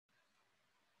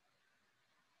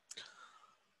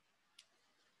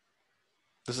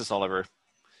This is Oliver,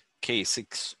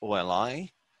 K6OLI,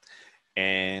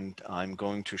 and I'm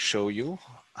going to show you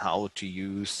how to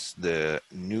use the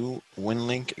new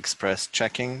Winlink Express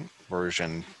Check-in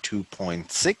version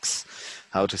 2.6,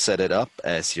 how to set it up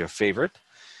as your favorite,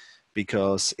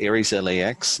 because Aries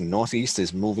LAX Northeast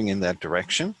is moving in that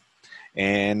direction.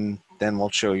 And then we'll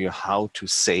show you how to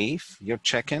save your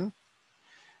check-in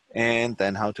and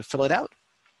then how to fill it out.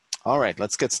 All right,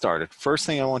 let's get started. First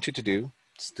thing I want you to do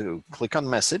is to click on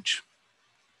Message,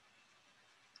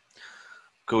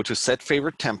 go to Set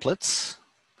Favorite Templates.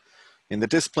 In the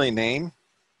display name,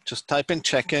 just type in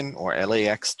check-in or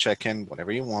LAX check-in,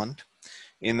 whatever you want.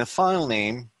 In the file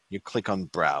name, you click on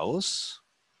Browse.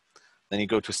 Then you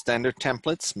go to Standard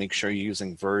Templates. Make sure you're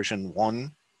using version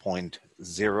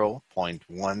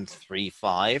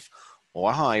 1.0.135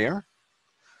 or higher.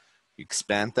 You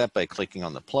expand that by clicking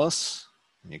on the plus.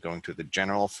 And you're going to the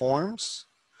General Forms.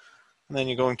 And then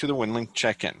you're going to the Winlink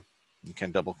Check-in. You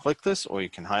can double click this or you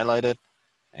can highlight it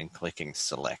and clicking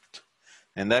Select.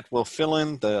 And that will fill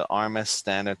in the RMS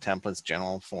Standard Templates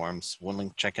General Forms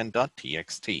Winlink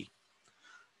Check-in.txt.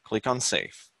 Click on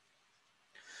Save.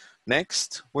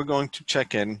 Next, we're going to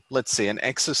check in, let's say, an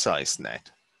exercise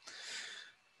net.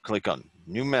 Click on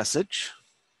New Message.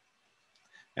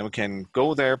 And we can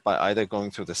go there by either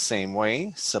going through the same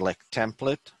way, select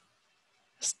Template,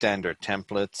 Standard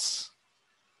Templates,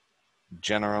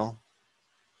 General,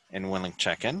 and Winlink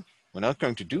Check-in. We're not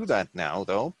going to do that now,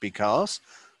 though, because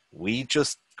we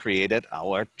just created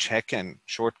our check-in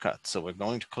shortcut. So we're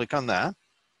going to click on that.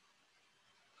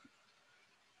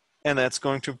 And that's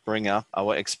going to bring up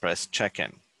our Express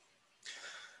check-in.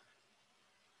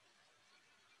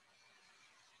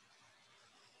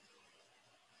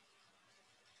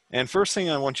 And first thing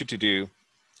I want you to do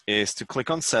is to click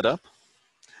on Setup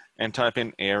and type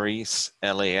in Aries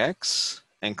LAX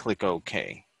and click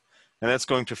OK. And that's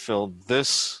going to fill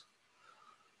this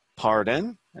part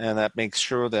in, and that makes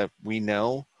sure that we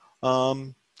know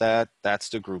that that's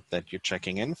the group that you're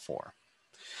checking in for.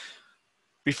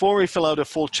 Before we fill out a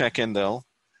full check-in though,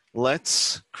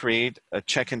 let's create a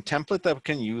check-in template that we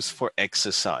can use for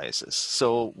exercises.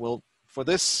 So for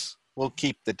this, we'll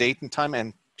keep the date and time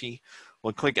empty.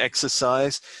 We'll click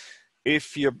exercise.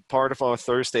 If you're part of our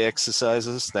Thursday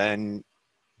exercises, then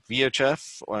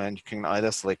VHF, and you can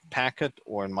either select packet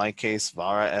or in my case,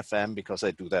 VARA FM, because I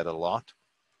do that a lot.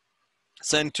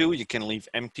 Send to, you can leave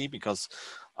empty because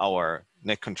our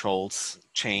net controls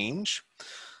change.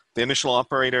 The initial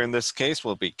operator in this case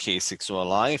will be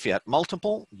K6OLI. If you had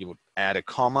multiple, you would add a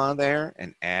comma there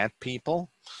and add people.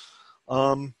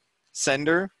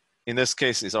 Sender, in this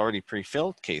case, is already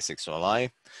pre-filled,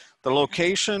 K6OLI. The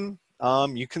location,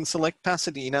 you can select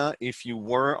Pasadena. If you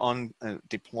were on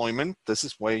deployment, this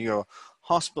is where your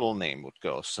hospital name would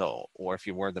go. So, or if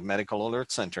you were the Medical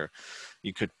Alert Center,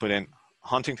 you could put in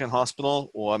Huntington Hospital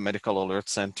or Medical Alert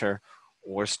Center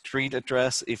or street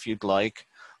address if you'd like.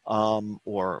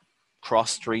 Or cross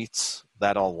streets,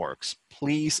 that all works.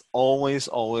 Please always,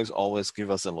 always, always give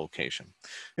us a location.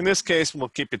 In this case, we'll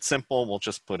keep it simple. We'll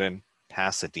just put in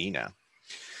Pasadena.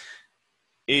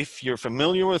 If you're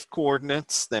familiar with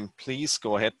coordinates, then please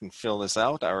go ahead and fill this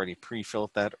out. I already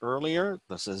pre-filled that earlier.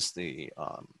 This is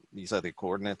these are the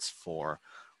coordinates for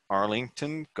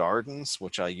Arlington Gardens,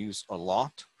 which I use a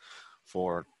lot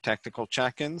for tactical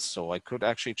check-ins. So I could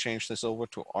actually change this over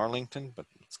to Arlington, but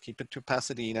let's keep it to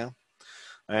Pasadena.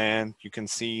 And you can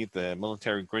see the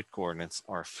military grid coordinates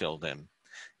are filled in.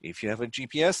 If you have a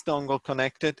GPS dongle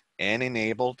connected and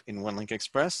enabled in Winlink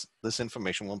Express, this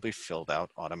information will be filled out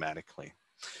automatically.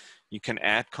 You can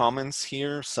add comments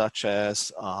here, such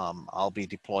as I'll be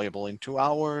deployable in 2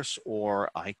 hours,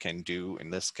 or I can do, in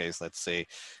this case, let's say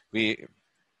VHF,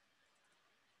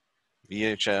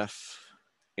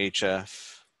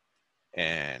 HF,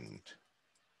 and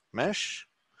mesh.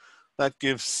 That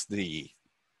gives the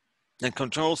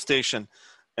control station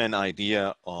an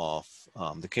idea of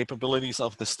the capabilities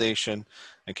of the station.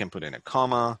 I can put in a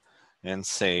comma and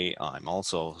say I'm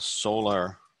also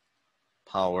solar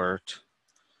powered,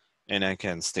 and I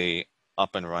can stay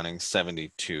up and running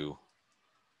 72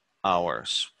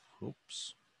 hours.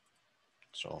 Oops,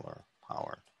 solar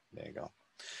powered, there you go.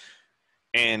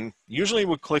 And usually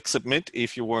we click submit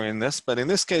if you were in this, but in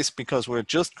this case, because we're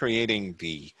just creating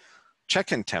the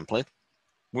check-in template,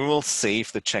 we will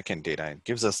save the check-in data. It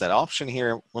gives us that option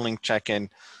here, Winlink Check-in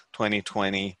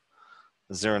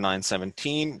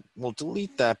 2020-0917. We'll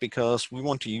delete that because we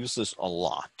want to use this a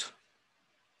lot.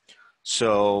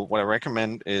 So what I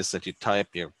recommend is that you type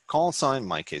your call sign, in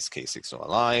my case,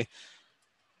 K6OLI,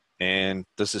 and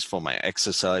this is for my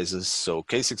exercises. So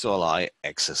K6OLI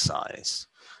exercise.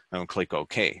 And click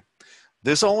OK.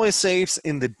 This always saves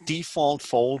in the default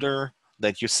folder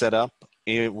that you set up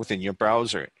within your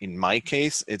browser. In my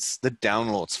case, it's the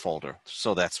downloads folder,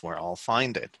 so that's where I'll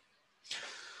find it.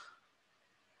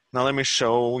 Now let me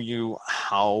show you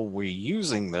how we're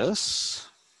using this.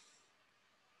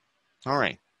 All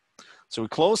right, so we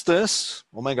close this.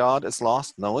 Oh my God, it's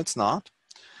lost. No, it's not.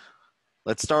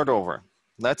 Let's start over.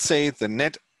 Let's say the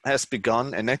net has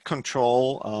begun and net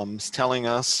control is telling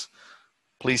us,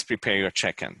 please prepare your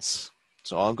check-ins.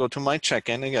 So I'll go to my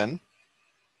check-in again.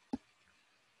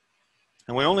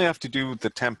 And we only have to do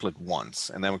the template once,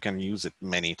 and then we can use it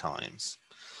many times.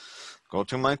 Go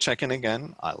to my check-in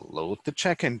again. I'll load the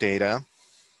check-in data.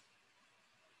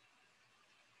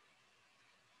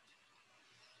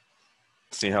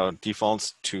 See how it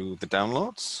defaults to the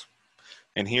downloads.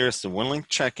 And here's the Winlink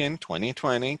Check-in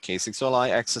 2020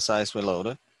 K6OLI exercise we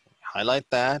loaded. Highlight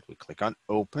that, we click on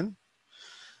open,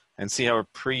 and see how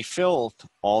it pre-filled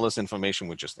all this information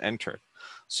we just entered.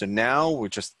 So now we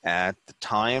just add the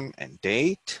time and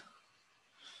date.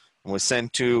 And we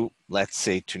send to, let's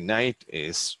say tonight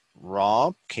is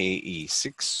Rob,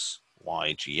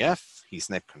 KE6YGF, he's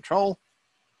net control.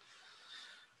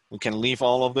 We can leave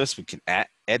all of this, we can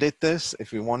edit this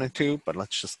if we wanted to, but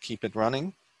let's just keep it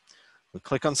running. We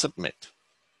click on submit,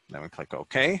 then we click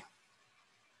OK.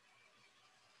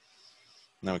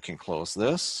 Now we can close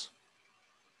this.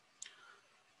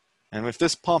 And if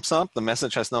this pops up, the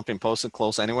message has not been posted,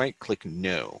 close anyway, click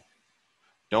no.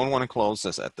 Don't want to close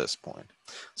this at this point.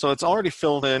 So it's already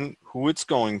filled in who it's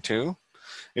going to.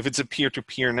 If it's a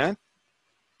peer-to-peer net,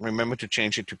 remember to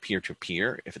change it to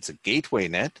peer-to-peer. If it's a gateway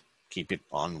net, keep it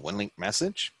on Winlink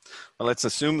message. But let's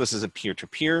assume this is a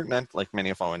peer-to-peer net, like many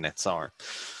of our nets are.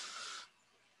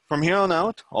 From here on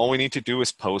out, all we need to do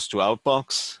is post to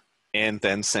Outbox and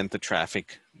then send the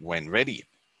traffic when ready.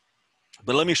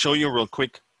 But let me show you real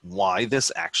quick why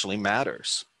this actually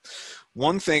matters.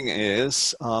 One thing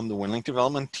is the Winlink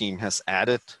development team has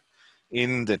added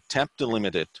in the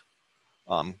tab-delimited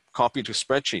copy to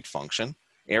spreadsheet function,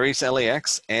 Aries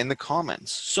LAX and the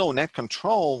comments. So net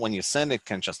control, when you send it,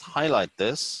 can just highlight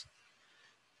this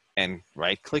and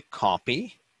right-click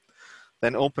copy,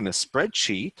 then open a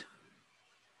spreadsheet,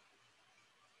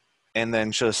 and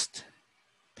then just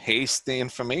paste the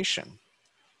information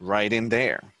right in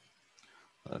there.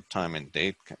 Time and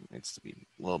date needs to be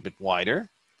a little bit wider.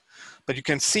 But you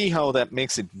can see how that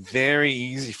makes it very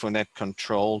easy for net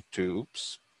control to,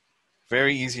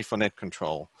 very easy for net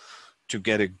control to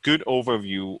get a good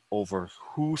overview over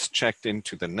who's checked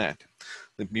into the net.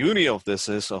 The beauty of this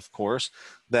is, of course,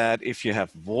 that if you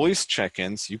have voice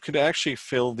check-ins, you could actually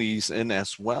fill these in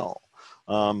as well,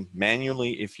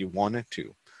 manually if you wanted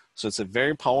to. So it's a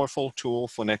very powerful tool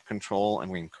for net control,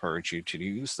 and we encourage you to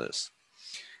use this.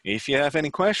 If you have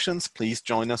any questions, please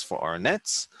join us for our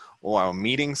nets or our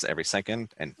meetings every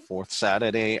second and fourth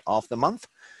Saturday of the month.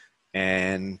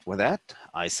 And with that,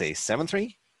 I say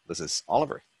 7-3. This is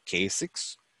Oliver,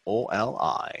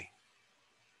 K6OLI.